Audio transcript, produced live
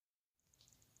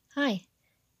Hi,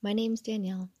 my name's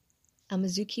Danielle. I'm a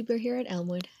zookeeper here at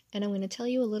Elmwood, and I'm going to tell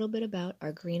you a little bit about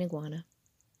our green iguana.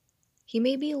 He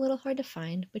may be a little hard to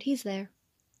find, but he's there.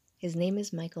 His name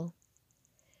is Michael.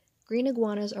 Green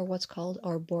iguanas are what's called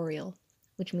arboreal,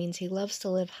 which means he loves to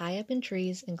live high up in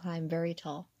trees and climb very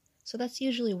tall, so that's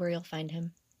usually where you'll find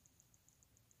him.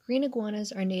 Green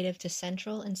iguanas are native to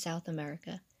Central and South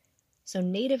America, so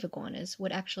native iguanas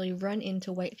would actually run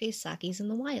into white-faced sakis in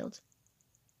the wild.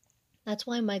 That's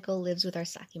why Michael lives with our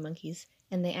saki monkeys,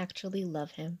 and they actually love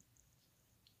him.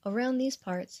 Around these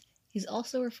parts, he's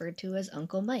also referred to as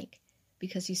Uncle Mike,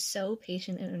 because he's so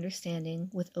patient and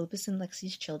understanding with Opus and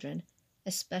Lexi's children,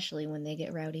 especially when they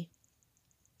get rowdy.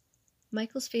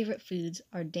 Michael's favorite foods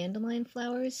are dandelion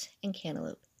flowers and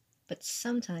cantaloupe, but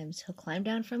sometimes he'll climb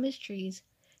down from his trees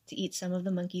to eat some of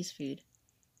the monkeys' food,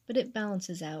 but it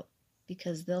balances out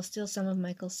because they'll steal some of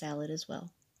Michael's salad as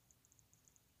well.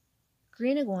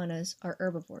 Green iguanas are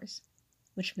herbivores,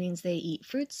 which means they eat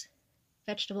fruits,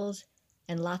 vegetables,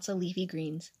 and lots of leafy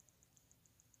greens.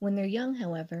 When they're young,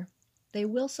 however, they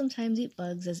will sometimes eat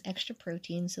bugs as extra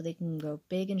protein so they can grow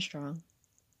big and strong.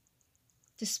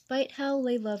 Despite how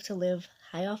they love to live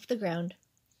high off the ground,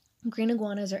 green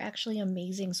iguanas are actually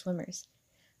amazing swimmers.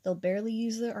 They'll barely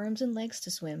use their arms and legs to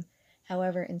swim.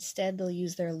 However, instead they'll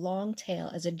use their long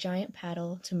tail as a giant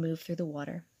paddle to move through the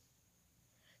water.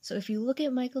 So if you look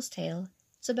at Michael's tail,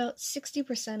 it's about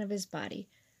 60% of his body.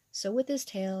 So with his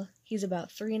tail, he's about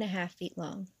 3.5 feet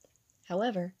long.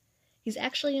 However, he's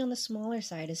actually on the smaller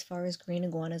side as far as green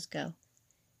iguanas go.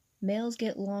 Males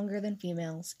get longer than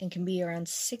females and can be around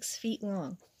 6 feet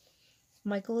long.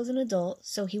 Michael is an adult,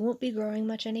 so he won't be growing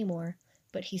much anymore,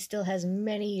 but he still has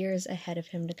many years ahead of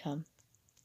him to come.